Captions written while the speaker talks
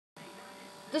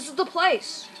This is the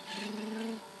place.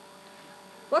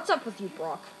 What's up with you,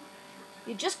 Brock?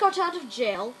 You just got out of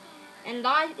jail, and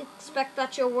I expect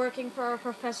that you're working for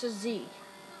Professor Z.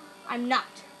 I'm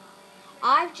not.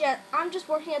 I'm just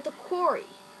working at the Quarry.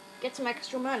 Get some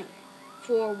extra money.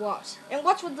 For what? And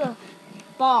what's with the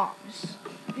bombs?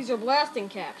 These are blasting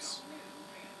caps.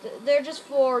 They're just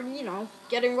for,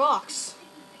 getting rocks.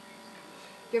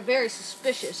 You're very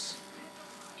suspicious.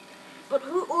 But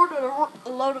who ordered a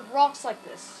load of rocks like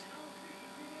this?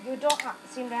 You don't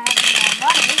seem to have any more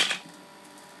money.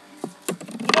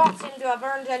 You don't seem to have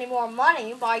earned any more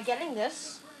money by getting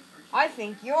this. I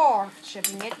think you're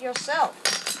shipping it yourself.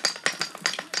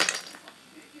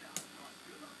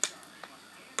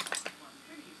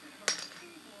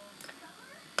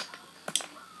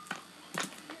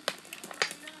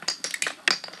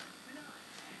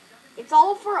 It's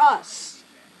all for us.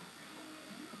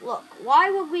 Look,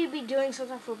 why would we be doing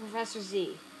something for Professor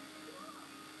Z?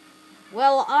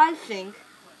 Well, I think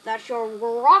that your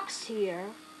rocks here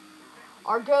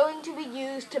are going to be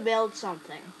used to build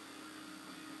something.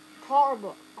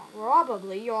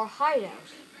 Probably your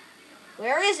hideout.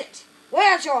 Where is it?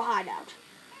 Where's your hideout?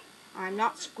 I'm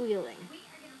not squealing.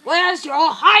 Where's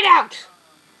your hideout?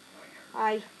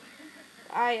 I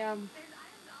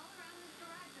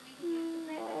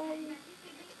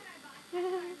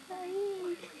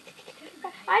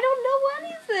don't know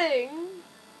anything.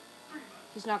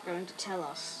 He's not going to tell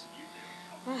us.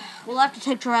 We'll have to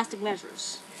take drastic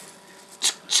measures.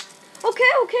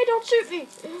 Okay, don't shoot me.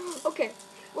 Okay,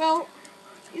 well,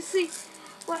 you see,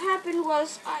 what happened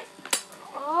was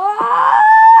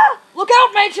Look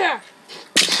out, Major!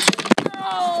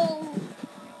 Oh!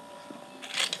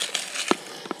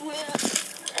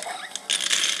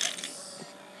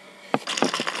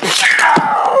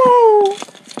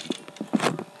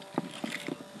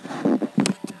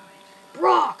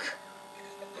 Brock!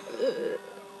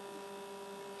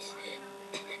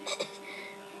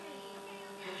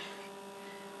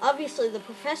 Obviously, the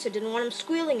professor didn't want him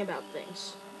squealing about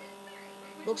things.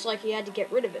 Looks like he had to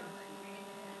get rid of him.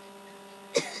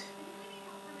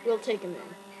 We'll take him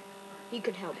in. He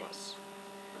could help us.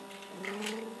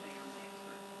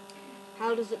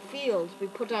 How does it feel to be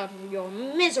put out of your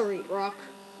misery, Brock?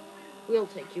 We'll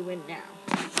take you in now.